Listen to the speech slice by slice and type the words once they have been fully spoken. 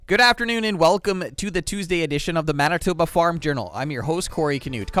Good afternoon and welcome to the Tuesday edition of the Manitoba Farm Journal. I'm your host, Corey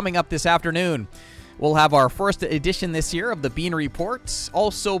Canute. Coming up this afternoon, we'll have our first edition this year of the Bean Report.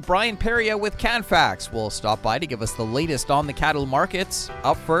 Also, Brian Peria with CanFax will stop by to give us the latest on the cattle markets.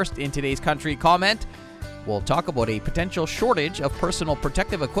 Up first in today's Country Comment, we'll talk about a potential shortage of personal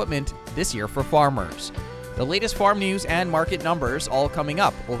protective equipment this year for farmers. The latest farm news and market numbers all coming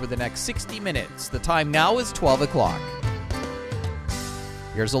up over the next 60 minutes. The time now is 12 o'clock.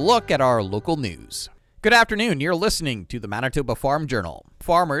 Here's a look at our local news. Good afternoon. You're listening to the Manitoba Farm Journal.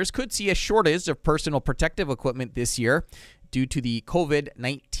 Farmers could see a shortage of personal protective equipment this year due to the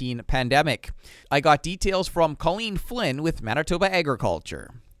COVID-19 pandemic. I got details from Colleen Flynn with Manitoba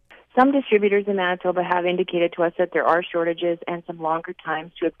Agriculture. Some distributors in Manitoba have indicated to us that there are shortages and some longer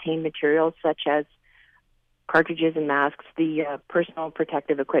times to obtain materials such as cartridges and masks, the personal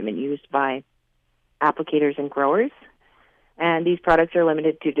protective equipment used by applicators and growers. And these products are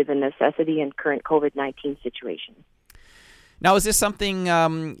limited due to the necessity and current COVID-19 situation. Now, is this something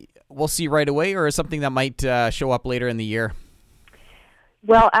we'll see right away, or is something that might show up later in the year?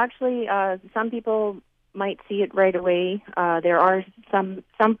 Well, actually, some people might see it right away. There are some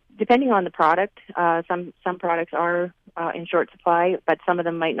depending on the product. Some products are in short supply, but some of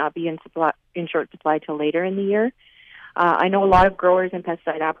them might not be in short supply till later in the year. I know a lot of growers and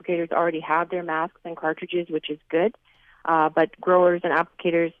pesticide applicators already have their masks and cartridges, which is good. But growers and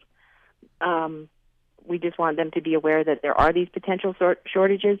applicators, we just want them to be aware that there are these potential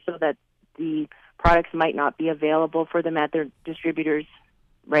shortages so that the products might not be available for them at their distributors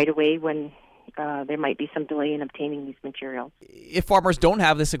right away when there might be some delay in obtaining these materials. If farmers don't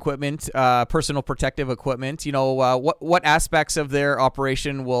have this equipment, personal protective equipment, what aspects of their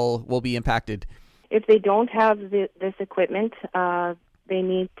operation will be impacted? If they don't have this equipment, they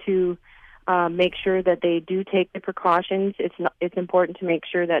need to make sure that they do take the precautions. It's important to make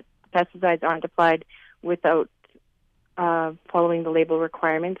sure that pesticides aren't applied without following the label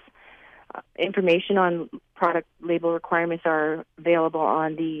requirements. Information on product label requirements are available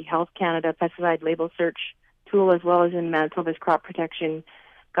on the Health Canada Pesticide Label Search tool, as well as in Manitoba's Crop Protection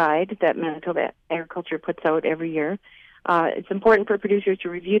Guide that Manitoba Agriculture puts out every year. It's important for producers to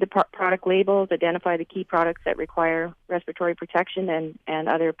review the product labels, identify the key products that require respiratory protection and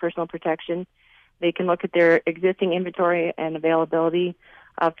other personal protection. They can look at their existing inventory and availability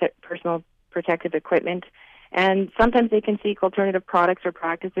of personal protective equipment. And sometimes they can seek alternative products or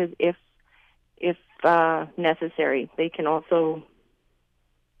practices if necessary. They can also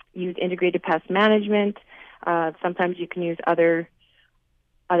use integrated pest management. Sometimes you can use other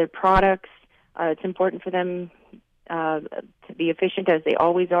products. It's important for them to be efficient, as they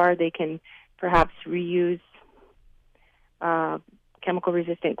always are. They can perhaps reuse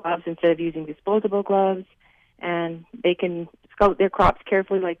chemical-resistant gloves instead of using disposable gloves, and they can scout their crops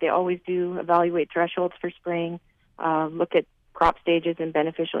carefully like they always do, evaluate thresholds for spraying, look at crop stages and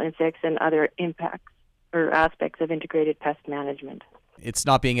beneficial insects and other impacts or aspects of integrated pest management. It's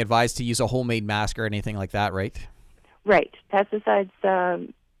not being advised to use a homemade mask or anything like that, right? Right. Pesticides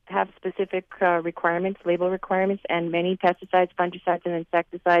have specific requirements, label requirements, and many pesticides, fungicides, and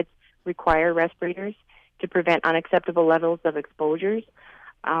insecticides require respirators to prevent unacceptable levels of exposures.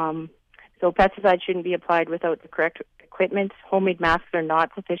 So pesticides shouldn't be applied without the correct equipment. Homemade masks are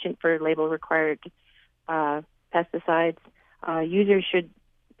not sufficient for label-required pesticides. Users should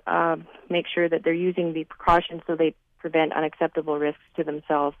make sure that they're using the precautions so they prevent unacceptable risks to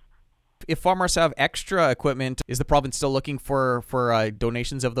themselves. If farmers have extra equipment, is the province still looking for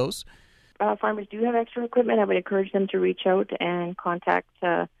donations of those? Farmers do have extra equipment. I would encourage them to reach out and contact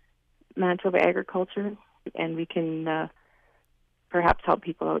Manitoba Agriculture, and we can perhaps help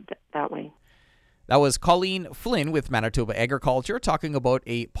people out that way. That was Colleen Flynn with Manitoba Agriculture talking about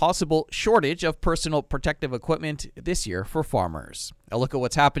a possible shortage of personal protective equipment this year for farmers. A look at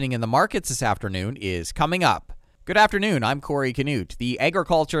what's happening in the markets this afternoon is coming up. Good afternoon, I'm Corey Canute. The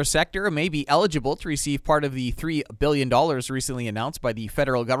agriculture sector may be eligible to receive part of the $3 billion recently announced by the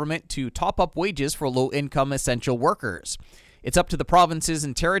federal government to top up wages for low-income essential workers. It's up to the provinces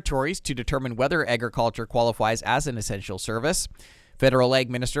and territories to determine whether agriculture qualifies as an essential service. Federal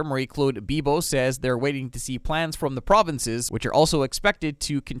Ag Minister Marie-Claude Bibeau says they're waiting to see plans from the provinces, which are also expected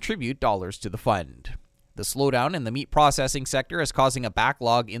to contribute dollars to the fund. The slowdown in the meat processing sector is causing a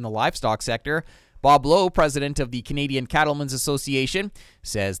backlog in the livestock sector. Bob Lowe, president of the Canadian Cattlemen's Association,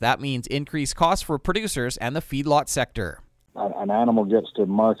 says that means increased costs for producers and the feedlot sector. An animal gets to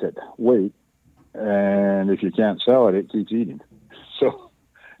market weight, and if you can't sell it, it keeps eating. So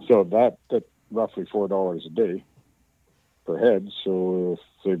that's roughly $4 a day per head. So if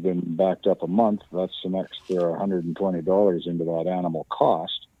they've been backed up a month, that's an extra $120 into that animal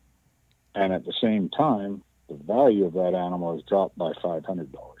cost. And at the same time, the value of that animal has dropped by $500.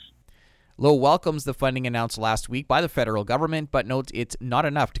 Lowe welcomes the funding announced last week by the federal government, but notes it's not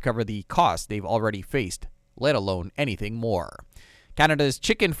enough to cover the costs they've already faced, let alone anything more. Canada's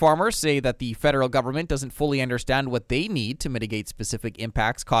chicken farmers say that the federal government doesn't fully understand what they need to mitigate specific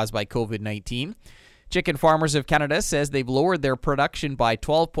impacts caused by COVID-19. Chicken Farmers of Canada says they've lowered their production by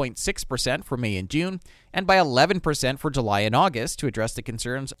 12.6% for May and June and by 11% for July and August to address the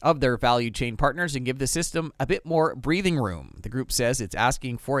concerns of their value chain partners and give the system a bit more breathing room. The group says it's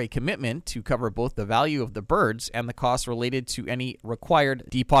asking for a commitment to cover both the value of the birds and the costs related to any required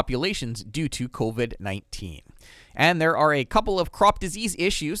depopulations due to COVID-19. And there are a couple of crop disease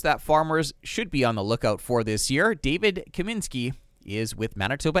issues that farmers should be on the lookout for this year. David Kaminski is with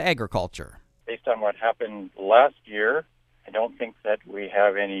Manitoba Agriculture. Based on what happened last year, I don't think that we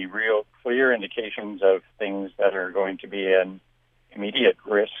have any real clear indications of things that are going to be an immediate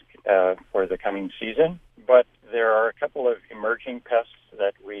risk for the coming season. But there are a couple of emerging pests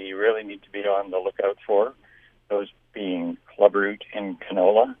that we really need to be on the lookout for, those being clubroot in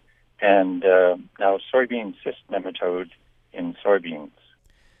canola and now soybean cyst nematode in soybeans.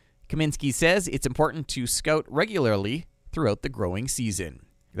 Kaminski says it's important to scout regularly throughout the growing season.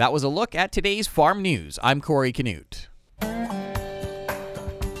 That was a look at today's Farm News. I'm Corey Canute.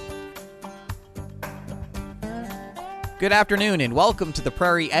 Good afternoon and welcome to the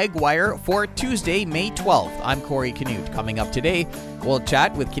Prairie Ag Wire for Tuesday, May 12th. I'm Corey Canute. Coming up today, we'll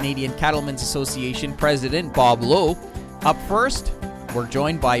chat with Canadian Cattlemen's Association President Bob Lowe. Up first, we're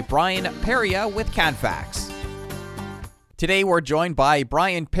joined by Brian Peria with Canfax. Today, we're joined by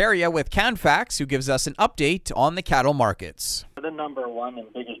Brian Peria with Canfax, who gives us an update on the cattle markets. The number one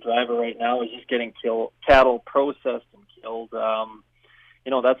and biggest driver right now is just getting cattle processed and killed.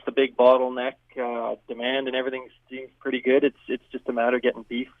 That's the big bottleneck. Demand and everything seems pretty good. It's just a matter of getting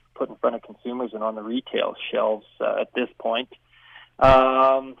beef put in front of consumers and on the retail shelves at this point.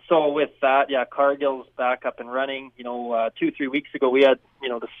 So with that, Cargill's back up and running. 2-3 weeks ago, we had,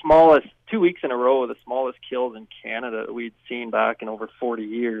 the smallest, 2 weeks in a row, the smallest kills in Canada that we'd seen back in over 40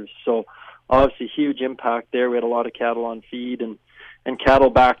 years. So obviously huge impact there. We had a lot of cattle on feed and cattle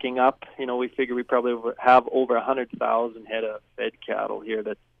backing up. We figure we probably have over 100,000 head of fed cattle here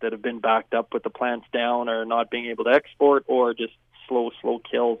that have been backed up with the plants down or not being able to export or just slow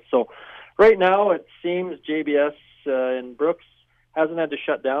kills. So right now it seems JBS and Brooks hasn't had to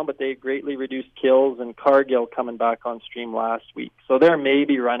shut down, but they greatly reduced kills, and Cargill coming back on stream last week. So they're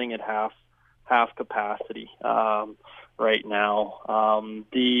maybe running at half capacity right now.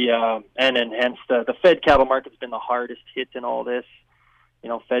 Hence the fed cattle market's been the hardest hit in all this.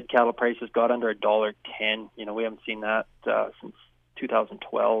 Fed cattle prices got under $1.10. We haven't seen that since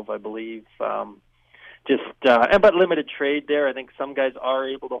 2012, I believe. But limited trade there. I think some guys are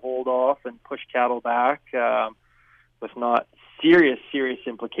able to hold off and push cattle back with not serious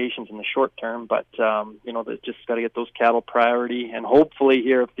implications in the short term. But, they just got to get those cattle priority. And hopefully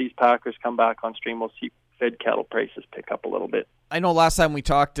here, if these packers come back on stream, we'll see fed cattle prices pick up a little bit. I know last time we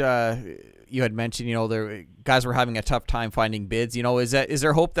talked, you had mentioned, the guys were having a tough time finding bids. Is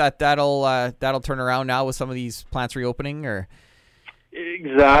there hope that'll turn around now with some of these plants reopening? Or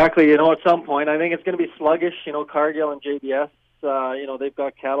exactly. At some point, I think it's going to be sluggish. Cargill and JBS, they've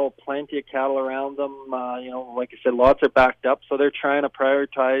got plenty of cattle around them. Like I said, lots are backed up, so they're trying to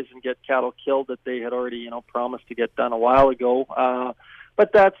prioritize and get cattle killed that they had already, promised to get done a while ago.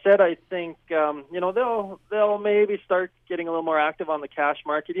 But that said, I think, they'll maybe start getting a little more active on the cash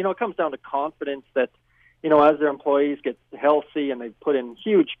market. It comes down to confidence that, as their employees get healthy and they've put in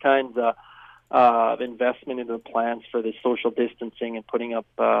huge kinds of investment into the plants for the social distancing and putting up,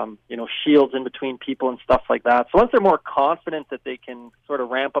 shields in between people and stuff like that. So once they're more confident that they can sort of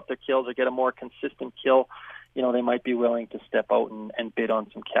ramp up their kills or get a more consistent kill, they might be willing to step out and bid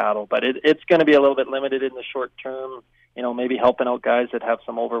on some cattle. But it's going to be a little bit limited in the short term, maybe helping out guys that have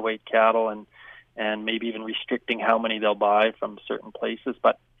some overweight cattle and maybe even restricting how many they'll buy from certain places.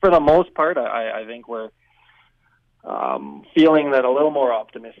 But for the most part, I think we're feeling that a little more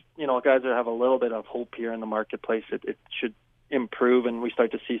optimistic. Guys that have a little bit of hope here in the marketplace. It should improve, and we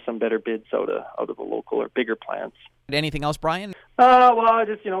start to see some better bids out of the local or bigger plants. Anything else, Brian?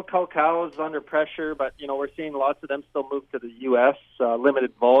 Cows under pressure, but we're seeing lots of them still move to the U.S.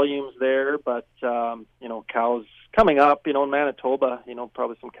 Limited volumes there, but cows coming up. In Manitoba,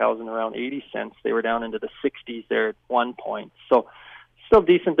 probably some cows in around 80 cents. They were down into the 60s there at one point. So still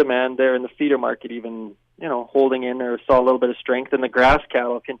decent demand there, in the feeder market even holding in there. Saw a little bit of strength, and the grass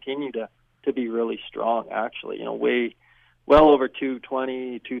cattle continue to be really strong. Actually, well over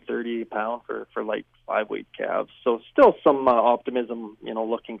 $220, $230 a pound for light 5-weight calves. So still some optimism,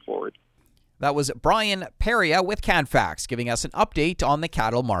 looking forward. That was Brian Peria with CanFax giving us an update on the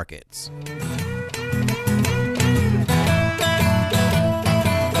cattle markets.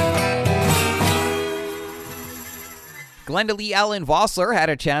 Glenda Lee Allen Vossler had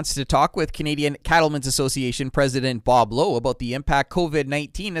a chance to talk with Canadian Cattlemen's Association President Bob Lowe about the impact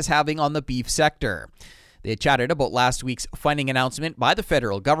COVID-19 is having on the beef sector. They chatted about last week's funding announcement by the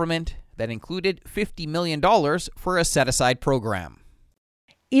federal government that included $50 million for a set-aside program.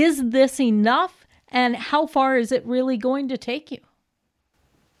 Is this enough, and how far is it really going to take you?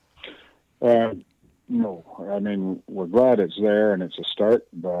 No, I mean, we're glad it's there and it's a start,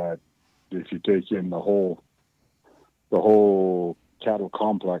 but if you take in the whole cattle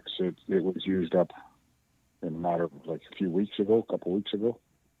complex, it was used up in a matter of like a couple weeks ago.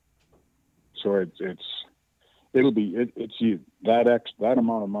 So that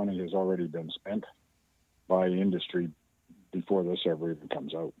amount of money has already been spent by industry before this ever even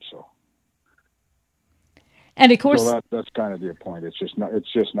comes out. So, and of course, so that's kind of the point. It's just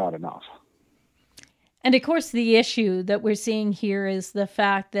not enough. And of course, the issue that we're seeing here is the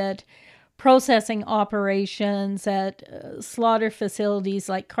fact that processing operations at slaughter facilities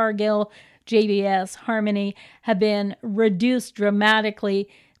like Cargill, JBS, Harmony have been reduced dramatically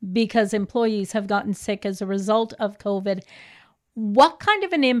because employees have gotten sick as a result of COVID. What kind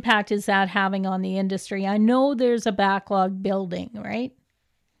of an impact is that having on the industry? I know there's a backlog building, right?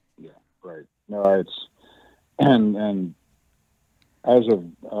 Yeah, right. No, it's and as of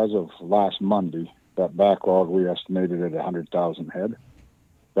last Monday, that backlog we estimated at 100,000 head.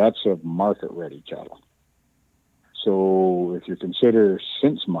 That's of market-ready cattle. So if you consider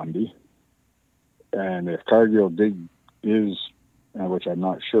since Monday, and if Cargill is, which I'm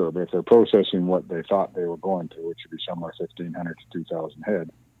not sure, but if they're processing what they thought they were going to, which would be somewhere 1,500 to 2,000 head,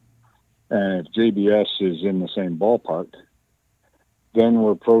 and if JBS is in the same ballpark, then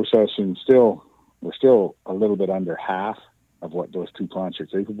we're still a little bit under half of what those two plants are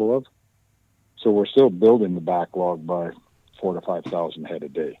capable of. So we're still building the backlog by 4,000 to 5,000 head a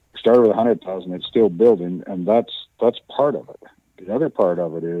day. Started with 100,000, it's still building, and that's part of it. The other part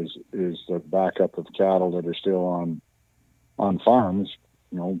of it is the backup of cattle that are still on farms.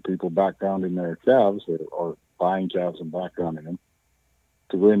 You know, people backgrounding their calves or buying calves and backgrounding them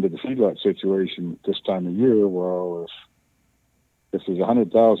to go into the feedlot situation this time of year. Well, if there's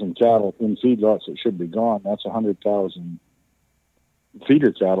 100,000 cattle in feedlots that should be gone, that's 100,000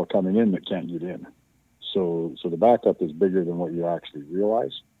 feeder cattle coming in that can't get in. So the backup is bigger than what you actually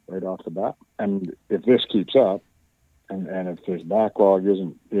realize right off the bat. And if this keeps up, and if this backlog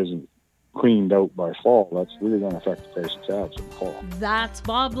isn't cleaned out by fall, that's really going to affect the price of calves in the fall. That's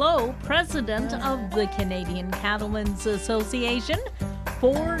Bob Lowe, president of the Canadian Cattlemen's Association.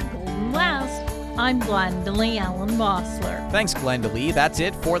 For Golden West, I'm Glenda Lee Allen Vossler. Thanks, Glenda Lee. That's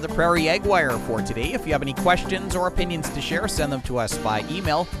it for the Prairie Ag Wire for today. If you have any questions or opinions to share, send them to us by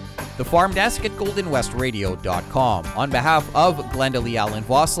email, thefarmdesk@goldenwestradio.com. On behalf of Glenda Lee Allen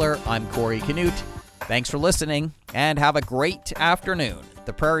Vossler, I'm Corey Canute. Thanks for listening, and have a great afternoon.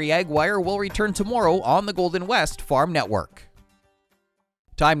 The Prairie Ag Wire will return tomorrow on the Golden West Farm Network.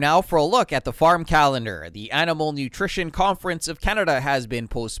 Time now for a look at the farm calendar. The Animal Nutrition Conference of Canada has been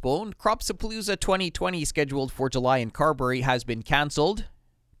postponed. Cropsapalooza 2020, scheduled for July in Carberry, has been cancelled.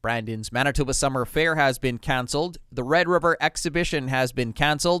 Brandon's Manitoba Summer Fair has been cancelled. The Red River Exhibition has been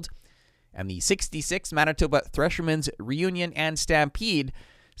cancelled. And the 66th Manitoba Threshermen's Reunion and Stampede,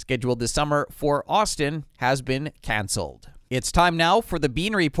 scheduled this summer for Austin, has been cancelled. It's time now for the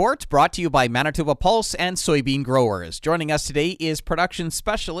Bean Report, brought to you by Manitoba Pulse and Soybean Growers. Joining us today is production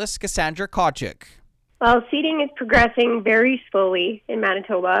specialist Cassandra Kotchik. Well, seeding is progressing very slowly in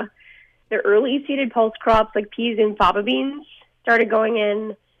Manitoba. The early seeded pulse crops like peas and faba beans started going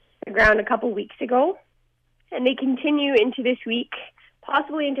in the ground a couple weeks ago, and they continue into this week,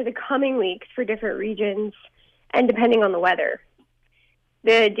 possibly into the coming weeks for different regions and depending on the weather.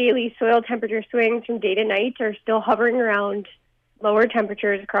 The daily soil temperature swings from day to night are still hovering around lower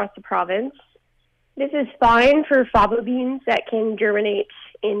temperatures across the province. This is fine for faba beans that can germinate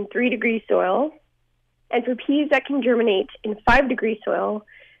in 3-degree soil, and for peas that can germinate in 5-degree soil,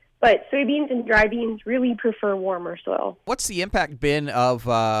 but soybeans and dry beans really prefer warmer soil. What's the impact been of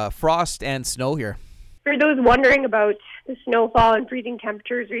frost and snow here? For those wondering about the snowfall and freezing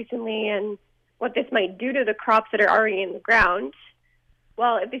temperatures recently and what this might do to the crops that are already in the ground,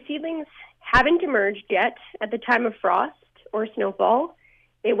 well, if the seedlings haven't emerged yet at the time of frost or snowfall,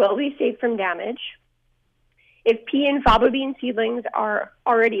 they will be safe from damage. If pea and faba bean seedlings are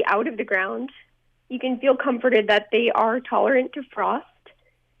already out of the ground, you can feel comforted that they are tolerant to frost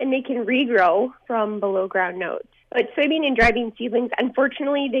and they can regrow from below ground nodes. But soybean and dry bean seedlings,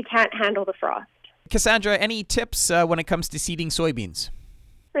 unfortunately, they can't handle the frost. Cassandra, any tips when it comes to seeding soybeans?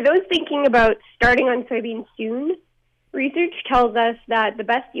 For those thinking about starting on soybeans soon, research tells us that the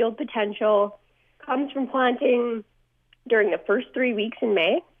best yield potential comes from planting during the first 3 weeks in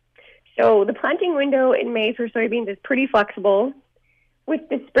May. So the planting window in May for soybeans is pretty flexible. With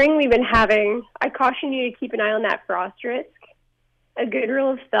the spring we've been having, I caution you to keep an eye on that frost risk. A good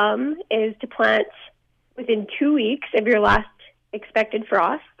rule of thumb is to plant within 2 weeks of your last expected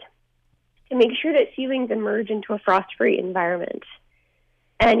frost to make sure that seedlings emerge into a frost-free environment.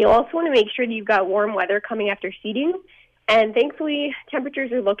 And you'll also want to make sure that you've got warm weather coming after seeding. And thankfully,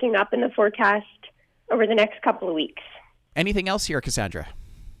 temperatures are looking up in the forecast over the next couple of weeks. Anything else here, Cassandra?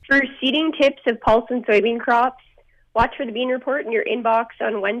 For seeding tips of pulse and soybean crops, watch for the bean report in your inbox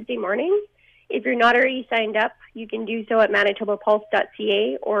on Wednesday morning. If you're not already signed up, you can do so at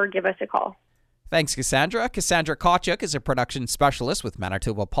manitobapulse.ca or give us a call. Thanks, Cassandra. Cassandra Tkachuk is a production specialist with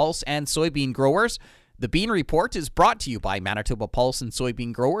Manitoba Pulse and Soybean Growers. The Bean Report is brought to you by Manitoba Pulse and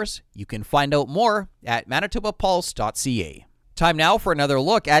Soybean Growers. You can find out more at manitobapulse.ca. Time now for another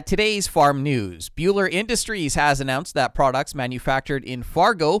look at today's farm news. Buhler Industries has announced that products manufactured in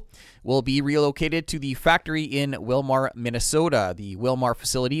Fargo will be relocated to the factory in Wilmar, Minnesota. The Wilmar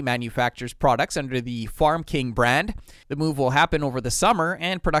facility manufactures products under the Farm King brand. The move will happen over the summer,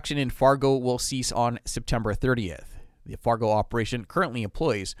 and production in Fargo will cease on September 30th. The Fargo operation currently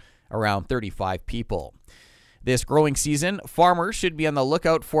employs around 35 people. This growing season, farmers should be on the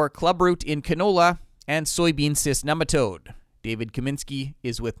lookout for clubroot in canola and soybean cyst nematode. David Kaminsky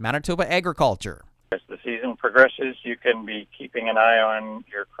is with Manitoba Agriculture. As the season progresses, you can be keeping an eye on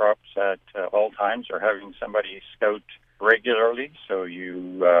your crops at all times or having somebody scout regularly so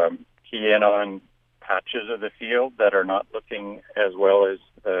you key in on patches of the field that are not looking as well as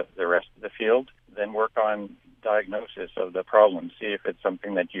the rest of the field. Then work on diagnosis of the problem. See if it's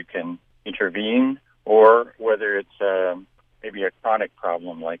something that you can intervene or whether it's maybe a chronic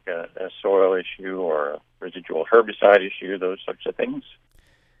problem like a soil issue or a residual herbicide issue, those sorts of things.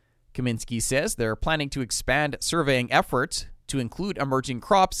 Kaminsky says they're planning to expand surveying efforts to include emerging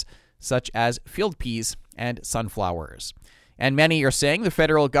crops such as field peas and sunflowers. And many are saying the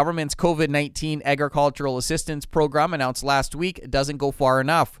federal government's COVID-19 agricultural assistance program announced last week doesn't go far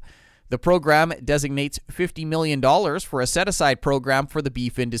enough. The program designates $50 million for a set-aside program for the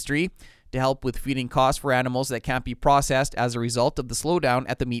beef industry to help with feeding costs for animals that can't be processed as a result of the slowdown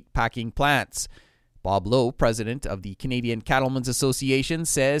at the meat packing plants. Bob Lowe, president of the Canadian Cattlemen's Association,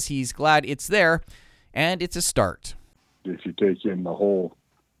 says he's glad it's there, and it's a start. If you take in the whole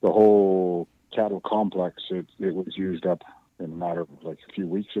cattle complex, it was used up in a matter of like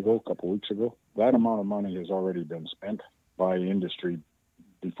a couple weeks ago. That amount of money has already been spent by industry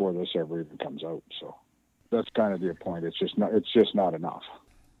before this ever even comes out. So that's kind of the point. It's just not enough.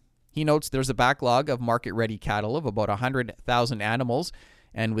 He notes there's a backlog of market-ready cattle of about 100,000 animals,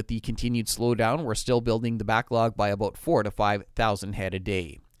 and with the continued slowdown, we're still building the backlog by about 4,000 to 5,000 head a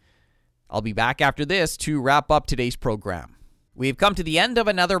day. I'll be back after this to wrap up today's program. We've come to the end of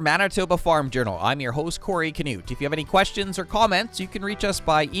another Manitoba Farm Journal. I'm your host, Corey Canute. If you have any questions or comments, you can reach us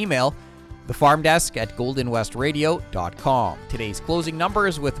by email, thefarmdesk@goldenwestradio.com. Today's closing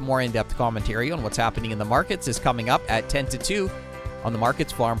numbers with more in-depth commentary on what's happening in the markets is coming up at 10 to 2 on the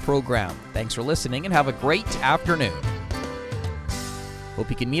Markets Farm program. Thanks for listening and have a great afternoon.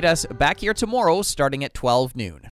 Hope you can meet us back here tomorrow starting at 12 noon.